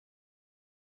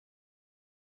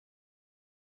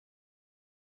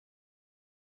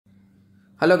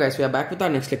Hello guys, we are back with our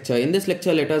next lecture. In this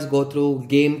lecture, let us go through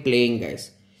game playing,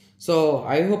 guys. So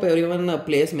I hope everyone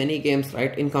plays many games,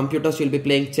 right? In computers, you'll be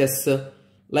playing chess.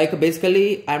 Like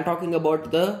basically, I'm talking about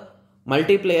the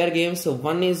multiplayer games. So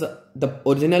one is the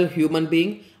original human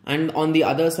being and on the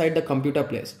other side, the computer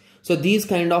plays. So these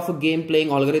kind of game playing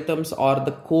algorithms or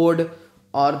the code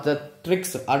or the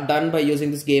tricks are done by using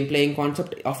this game playing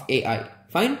concept of AI.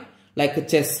 Fine? Like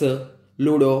chess,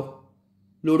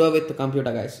 Ludo with the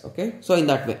computer, guys. Okay, so in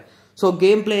that way, so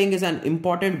game playing is an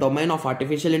important domain of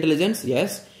artificial intelligence.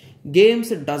 Yes, games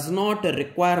does not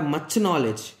require much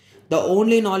knowledge. The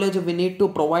only knowledge we need to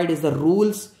provide is the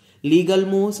rules, legal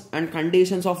moves and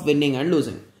conditions of winning and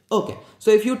losing. Okay,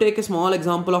 so if you take a small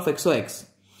example of XOX,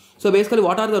 so basically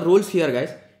what are the rules here,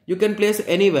 guys? You can place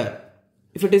anywhere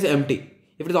if it is empty.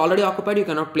 If it is already occupied, you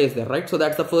cannot place there, right? So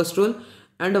that's the first rule,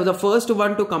 and the first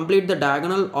one to complete the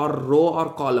diagonal or row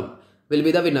or column will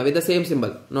be the winner with the same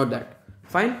symbol. Note that.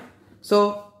 Fine.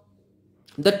 So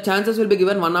the chances will be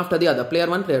given one after the other. Player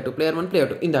 1, player 2, player 1, player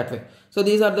 2, in that way. So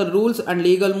these are the rules and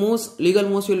legal moves. Legal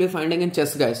moves you will be finding in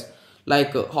chess, guys.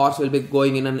 Like horse will be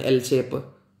going in an L shape.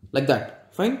 Like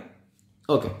that. Fine.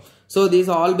 Okay. So these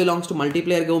all belongs to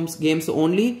multiplayer games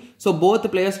only. So both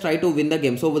players try to win the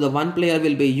game. So the one player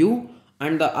will be you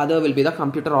and the other will be the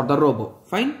computer or the robot.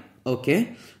 Fine.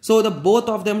 Okay. So the both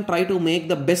of them try to make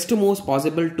the best moves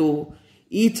possible to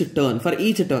for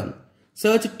each turn.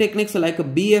 Search techniques like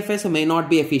BFS may not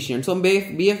be efficient. So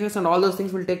BFS and all those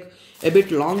things will take a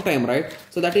bit long time, right?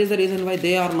 So that is the reason why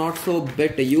they are not so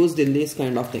used in these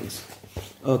kind of things.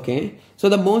 Okay. So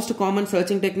the most common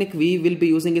searching technique we will be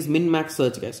using is min-max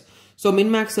search, guys. So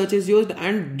min-max search is used,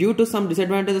 and due to some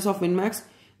disadvantages of min-max,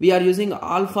 we are using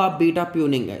alpha beta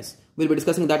tuning, guys. We'll be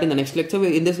discussing that in the next lecture.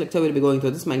 In this lecture, we'll be going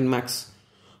through this min-max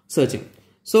searching.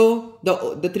 So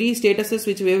the three statuses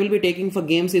which we will be taking for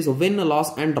games is win,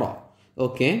 loss and draw.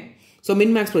 Okay. So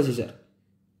min-max procedure.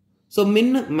 So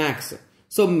min-max.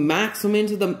 So max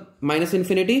means the minus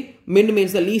infinity. Min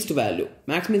means the least value.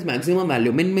 Max means maximum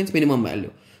value. Min means minimum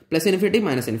value. Plus infinity,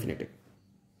 minus infinity.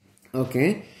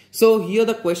 Okay. So here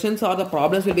the questions or the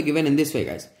problems will be given in this way,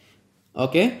 guys.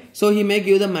 Okay, so he may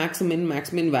give the max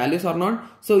min values or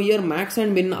not. So here max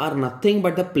and min are nothing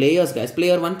but the players, guys.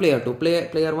 Player 1, player 2,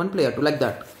 player 1, player 2, like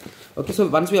that. Okay, so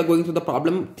once we are going through the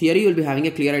problem theory, you will be having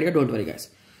a clear idea. Don't worry, guys.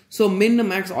 So min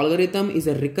max algorithm is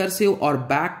a recursive or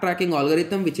backtracking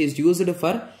algorithm which is used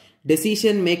for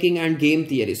decision making and game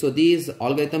theory. So these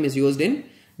algorithm is used in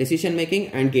decision making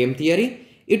and game theory.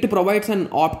 It provides an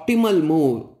optimal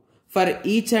move for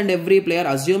each and every player,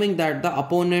 assuming that the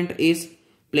opponent is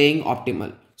playing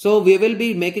optimal. So we will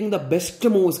be making the best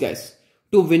moves, guys,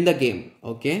 to win the game.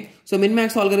 Okay. So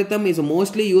min-max algorithm is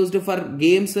mostly used for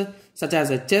games such as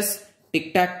chess,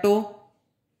 tic-tac-toe,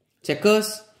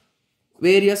 checkers,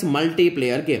 various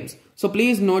multiplayer games. So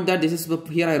please note that this is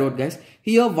here I wrote, guys.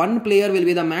 Here one player will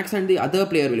be the max and the other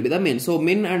player will be the min. So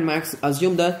min and max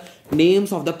assume the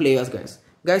names of the players, guys.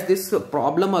 Guys, this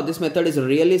problem or this method is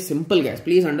really simple, guys.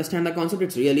 Please understand the concept.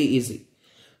 It's really easy.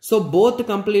 So both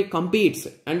competes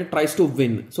and tries to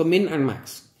win. So min and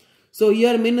max. So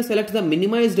here min selects the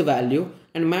minimized value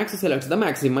and max selects the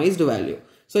maximized value.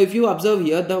 So if you observe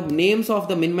here, the names of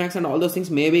the min, max and all those things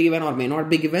may be given or may not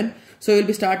be given. So you'll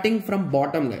be starting from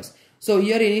bottom, guys. So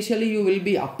here initially you will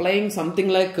be applying something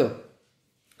like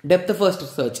depth first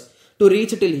search to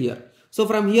reach till here. So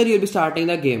from here you'll be starting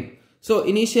the game. So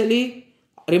initially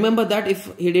remember that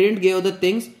if he didn't give the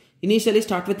things, initially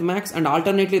start with max and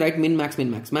alternately write min, max, min,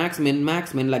 max, max,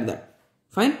 min, like that.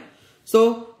 Fine.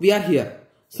 So we are here.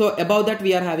 So above that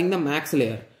we are having the max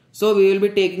layer. So we will be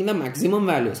taking the maximum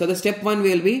value. So the step 1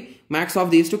 will be max of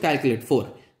these to calculate 4.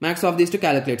 Max of these to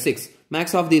calculate 6.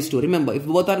 Max of these two. Remember, if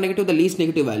both are negative, the least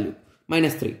negative value,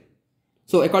 minus 3.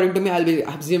 So according to me, I'll be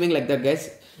assuming like that,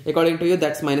 guys. According to you,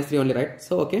 that's minus 3 only, right?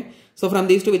 So okay. So from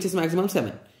these two, which is maximum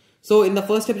 7. So in the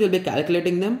first step, you'll be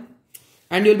calculating them.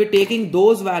 And you will be taking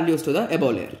those values to the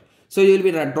above layer. So you will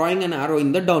be drawing an arrow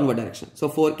in the downward direction. So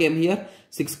 4 came here,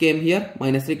 6 came here,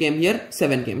 minus 3 came here,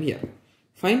 7 came here.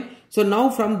 Fine. So now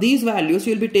from these values,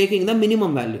 you will be taking the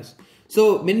minimum values.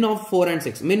 So min of 4 and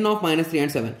 6, min of minus 3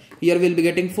 and 7. Here we will be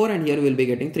getting 4 and here we will be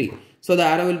getting 3. So the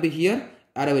arrow will be here,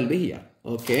 arrow will be here.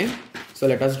 Okay. So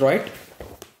let us draw it.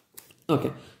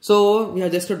 Okay. So we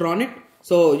have just drawn it.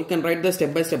 So you can write the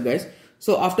step by step, guys.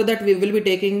 So after that, we will be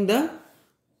taking the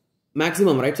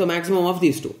maximum, right? So maximum of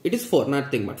these two, it is 4,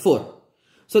 nothing but 4.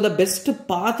 So the best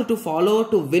path to follow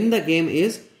to win the game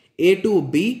is A to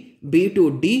B, B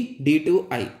to D, D to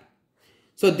I.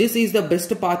 So this is the best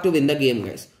path to win the game,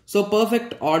 guys. So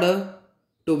perfect order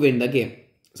to win the game.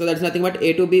 So that's nothing but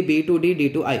A to B, B to D, D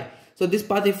to I. So this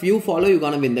path, if you follow, you're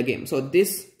gonna win the game. So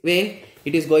this way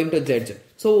it is going to judge.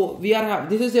 So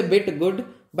this is a bit good,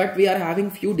 but we are having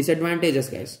few disadvantages,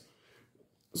 guys.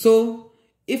 So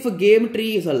if a game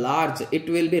tree is a large, it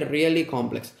will be really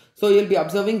complex. So you'll be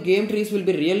observing game trees will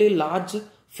be really large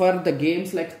for the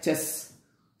games like chess.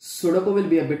 Sudoku will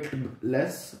be a bit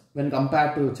less when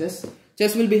compared to chess.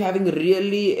 Chess will be having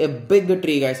really a big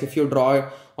tree, guys, if you draw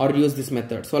or use this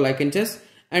method. So like in chess,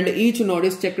 and each node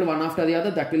is checked one after the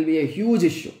other, that will be a huge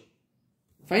issue.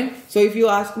 Fine. So if you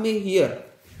ask me here,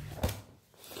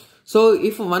 so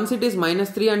if once it is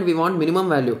 -3 and we want minimum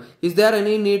value, is there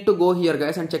any need to go here,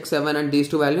 guys, and check 7 and these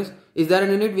two values? Is there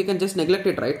any need? We can just neglect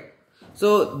it, right?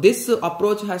 So this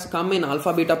approach has come in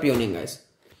alpha beta pruning, guys.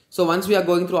 So once we are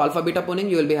going through alpha beta pruning,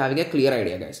 you will be having a clear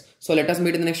idea, guys. So let us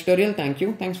meet in the next tutorial. Thank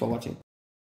you. Thanks for watching.